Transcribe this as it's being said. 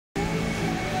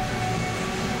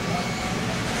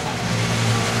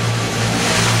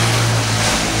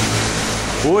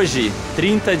Hoje,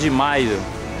 30 de maio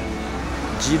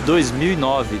de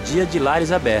 2009, dia de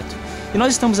Lares aberto. E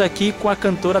nós estamos aqui com a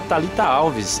cantora Talyta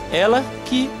Alves, ela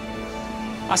que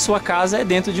a sua casa é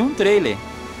dentro de um trailer.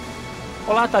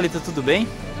 Olá, Talyta, tudo bem?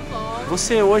 Tudo bom.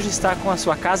 Você hoje está com a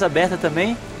sua casa aberta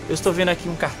também? Eu estou vendo aqui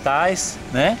um cartaz,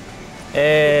 né?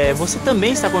 Você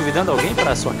também está convidando alguém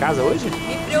para a sua casa hoje?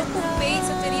 Me preocupei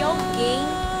se eu teria alguém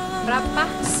para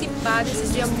participar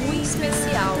desse dia muito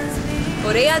especial.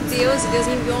 Orei a Deus e Deus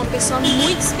me enviou uma pessoa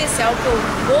muito especial que eu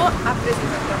vou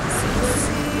apresentar para vocês.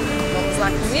 Vamos lá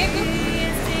comigo?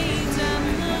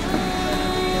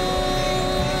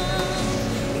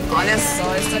 Olha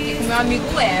só, eu estou aqui com meu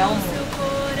amigo Elmo,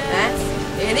 né?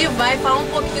 Ele vai falar um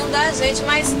pouquinho da gente,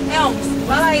 mas Elmo,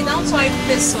 fala aí, dá um tchau aí pro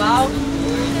pessoal.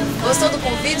 Gostou do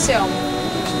convite, Elmo?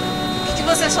 O que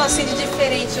você achou assim de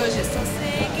diferente hoje?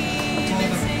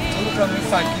 Tudo pra mim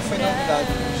aqui foi novidade.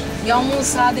 E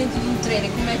almoçar dentro de um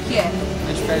trailer, como é que é?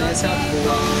 A experiência é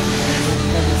boa.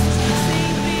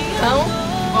 Então,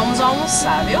 vamos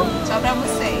almoçar, viu? Tchau pra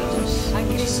vocês.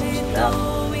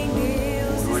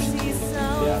 Hoje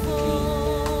enviado aqui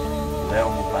o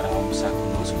Elmo para almoçar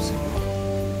conosco, Senhor.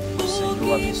 O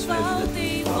Senhor abençoe a vida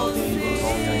dele,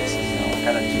 desenvolve a decisão a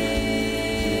cada dia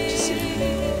de te servir,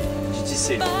 de te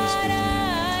servir no Espírito.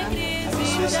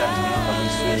 Abençoe esse alimento,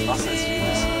 abençoe as nossas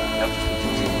vidas. É o que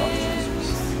pedimos em nome de Jesus.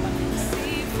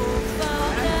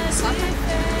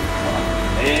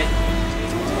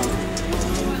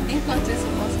 Enquanto isso,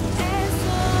 eu posso...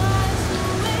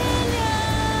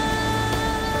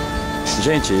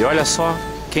 Gente, e olha só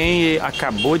quem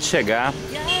acabou de chegar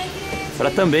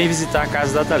para também visitar a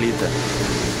casa da Talyta.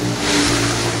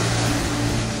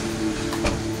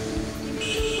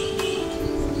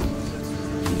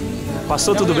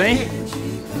 Pastor, tudo bem?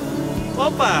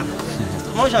 Opa!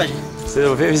 Tudo bom, Jorge?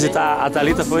 Você veio visitar a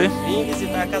Talyta, foi? Vim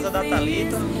visitar a casa da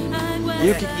Talyta. E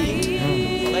o que?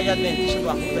 Colégio Adventista do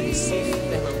Arruda, Recife,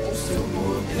 Pernambuco.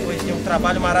 Depois de um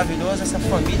trabalho maravilhoso, essa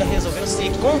família resolveu se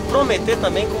comprometer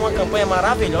também com uma campanha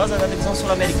maravilhosa da divisão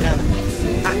sul-americana.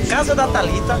 A casa da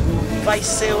Talyta vai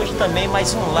ser hoje também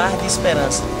mais um lar de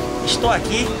esperança. Estou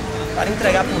aqui para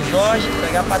entregar para o Jorge,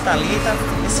 entregar para a Talyta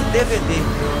esse DVD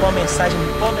com uma mensagem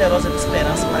poderosa de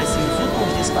esperança para esses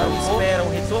últimos dias, para o que esperam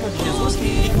o retorno de Jesus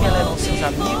e que levam seus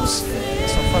amigos e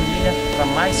sua família para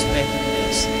mais perto de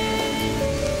Deus.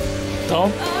 Então,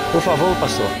 por favor,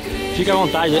 pastor, fique à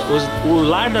vontade. O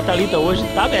lar da Talyta hoje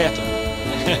está aberto.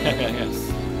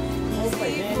 Opa,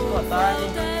 gente, boa tarde.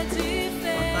 Boa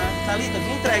tarde. Talyta,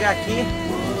 vim entregar aqui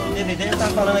o DVD. Eu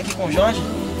estava falando aqui com o Jorge.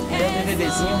 É um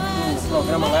DVDzinho do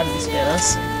programa Lares de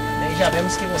Esperança. E já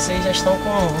vemos que vocês já estão com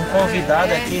um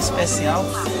convidado aqui especial.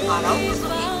 Maravilhoso.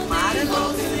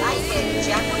 Aí,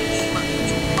 Tiago Lima.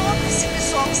 Todo esse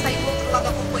pessoal que está aí do outro lado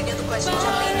acompanhando com a gente,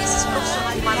 além desses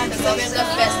profissionais maravilhosos. Sabendo da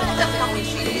festa, não tá ficar muito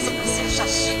feliz, eu preciso achar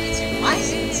chique demais,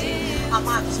 gente.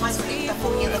 Amados, mas o tempo está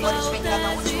correndo, agora a gente vai entrar na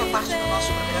última parte do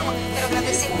nosso programa. Quero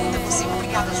agradecer muito a você.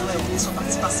 Obrigada, Joel, pela sua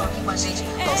participação aqui com a gente.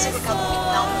 Qual o seu recado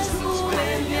final, meus amigos?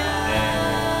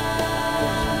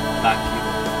 Está aqui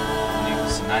o livro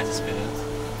Sinais de Esperança.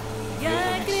 Deus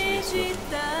abençoe a sua vida.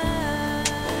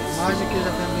 Mais do que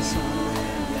já tem missão.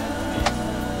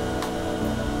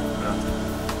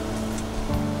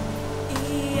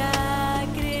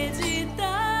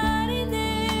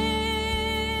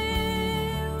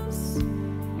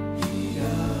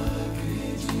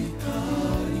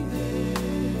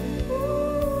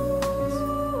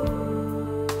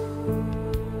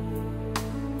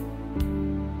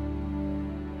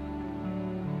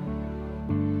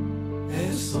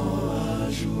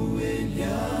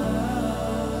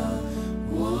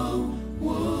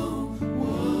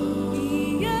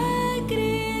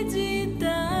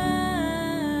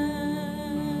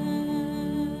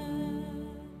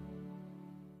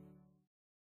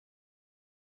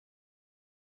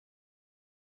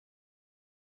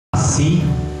 Assim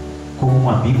como um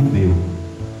amigo meu,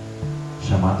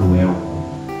 chamado Elmo.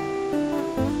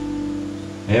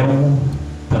 Elmo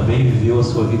também viveu a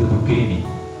sua vida do crime.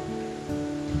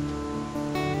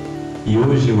 E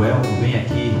hoje o Elmo vem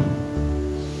aqui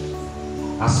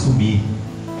assumir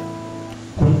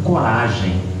com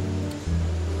coragem,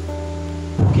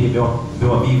 porque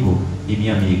meu amigo e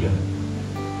minha amiga,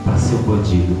 para ser um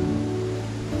bandido,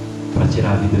 para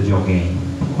tirar a vida de alguém,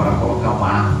 para colocar uma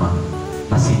arma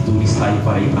na cintura e sair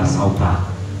para ir para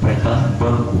assaltar, para entrar no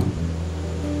banco,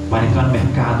 para entrar no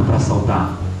mercado para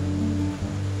assaltar,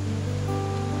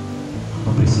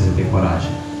 não precisa ter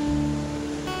coragem.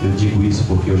 Eu digo isso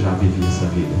porque eu já vivi essa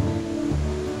vida.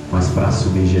 Mas para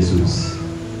assumir Jesus,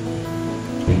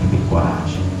 tem que ter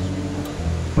coragem.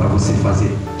 Para você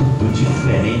fazer tudo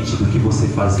diferente do que você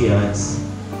fazia antes.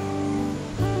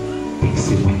 tem que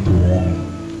ser muito homem,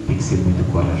 tem que ser muito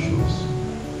corajoso.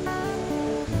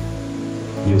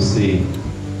 E eu sei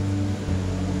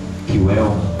que o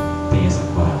Elmo tem essa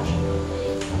coragem.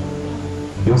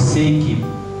 Eu sei que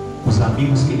os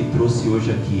amigos que ele trouxe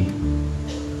hoje aqui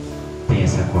têm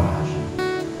essa coragem.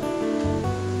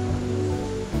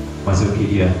 Mas eu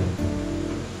queria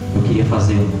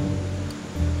fazer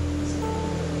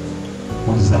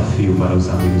um desafio para os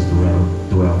amigos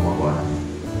do Elmo agora.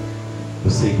 Eu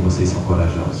sei que vocês são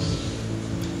corajosos.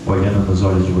 Olhando nos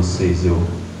olhos de vocês, eu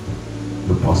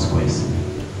posso conhecer.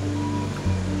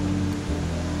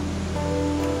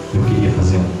 Eu queria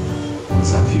fazer um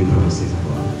desafio para vocês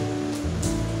agora.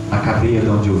 Na cadeia de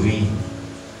onde eu vim,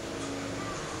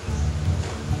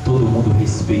 todo mundo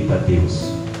respeita a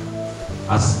Deus.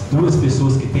 As duas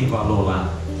pessoas que têm valor lá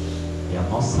é a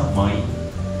nossa mãe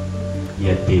e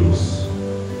é Deus.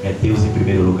 É Deus em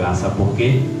primeiro lugar. Sabe por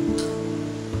quê?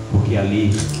 Porque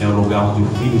ali é o lugar onde o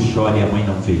filho chora e a mãe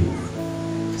não vê.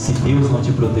 Se Deus não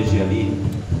te proteger ali,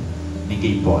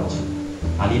 ninguém pode.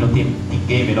 Ali não tem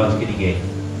ninguém melhor do que ninguém.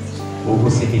 Ou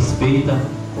você respeita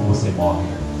ou você morre.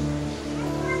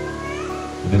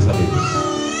 Meus amigos,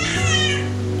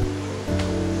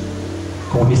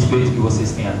 com o respeito que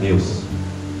vocês têm a Deus,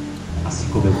 assim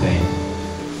como eu tenho,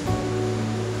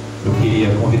 eu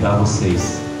queria convidar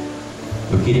vocês.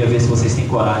 Eu queria ver se vocês têm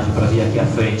coragem para vir aqui à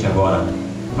frente agora,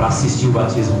 para assistir o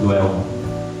batismo do Elmo,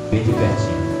 bem de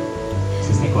pertinho.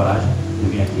 Vocês têm coragem de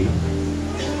vir aqui?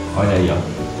 Olha aí, ó.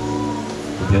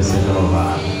 Que Deus seja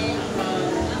louvado.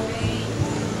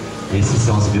 Esses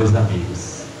são os meus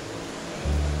amigos.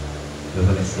 Deus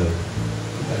abençoe.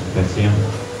 Pertinho.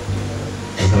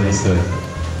 Deus abençoe.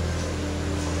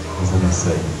 Deus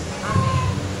abençoe.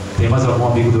 Tem mais algum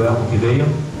amigo do Elmo que veio?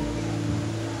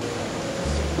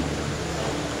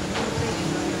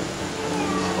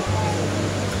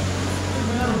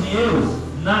 Dinheiro,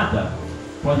 nada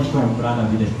pode comprar na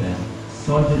vida eterna.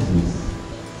 Só Jesus.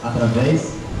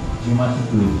 Através de uma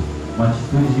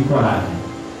atitude de coragem.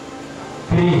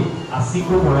 Crer, assim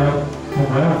como Elmo,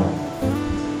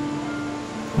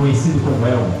 conhecido como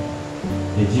Elmo,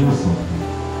 Edilson,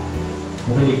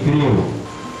 como ele creu.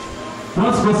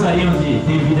 Quantos gostariam de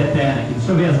ter vida eterna aqui?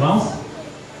 Deixa eu ver as mãos.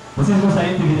 Vocês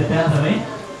gostariam de ter vida eterna também?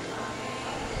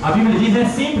 A Bíblia diz, é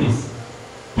simples.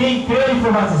 Quem crê e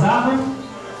for batizado,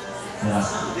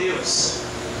 Graças a Deus.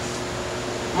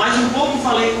 Mais um pouco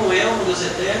falei com o Elmo, Deus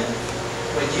eterno,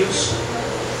 com Edilson,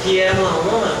 que é uma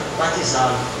honra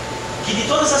batizá-lo. Que de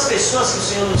todas as pessoas que o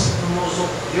Senhor nos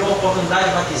deu a oportunidade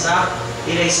de batizar,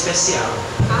 ele é especial.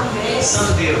 Amém.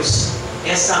 Santo Deus,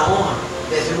 essa honra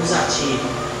devemos a Ti.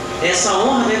 Essa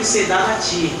honra deve ser dada a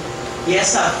Ti. E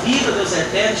essa vida, Deus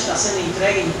eterno, está sendo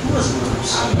entregue em Tuas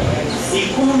mãos. Amém.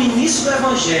 E como ministro do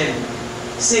Evangelho,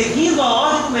 seguindo a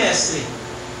ordem do Mestre,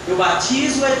 eu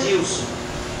batizo o Edilson,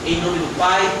 em nome do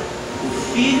Pai,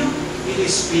 do Filho e do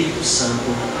Espírito Santo.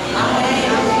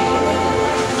 Amém.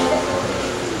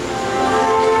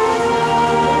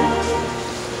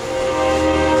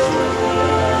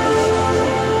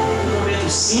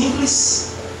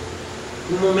 Simples,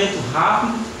 um momento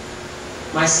rápido,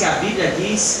 mas que a Bíblia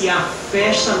diz que há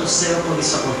festa no céu quando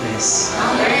isso acontece.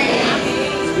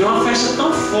 Amém. E é uma festa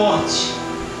tão forte,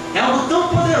 é algo tão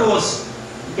poderoso,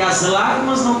 que as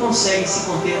lágrimas não conseguem se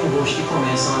conter no rosto e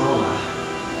começam a rolar.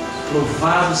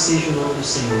 Louvado seja o nome do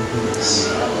Senhor por isso.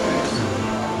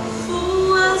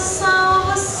 Sua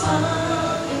salvação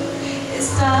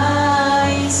está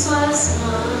em suas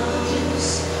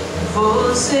mãos.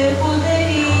 Você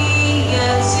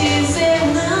poderia dizer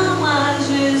não a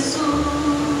Jesus?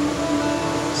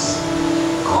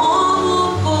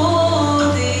 Como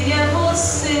poderia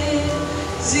você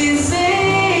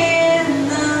dizer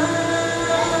não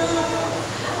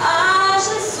a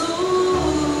Jesus?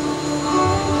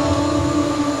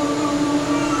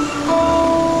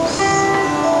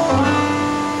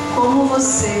 Como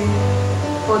você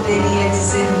poderia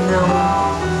dizer não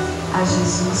a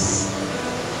Jesus?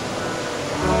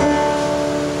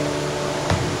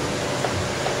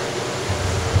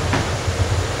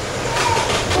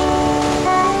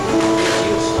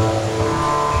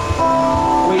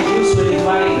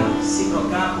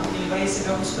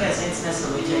 Receber alguns presentes nessa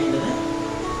noite ainda, né?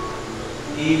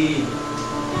 E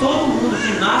todo mundo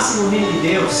que nasce no reino de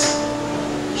Deus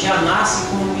já nasce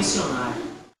como missionário.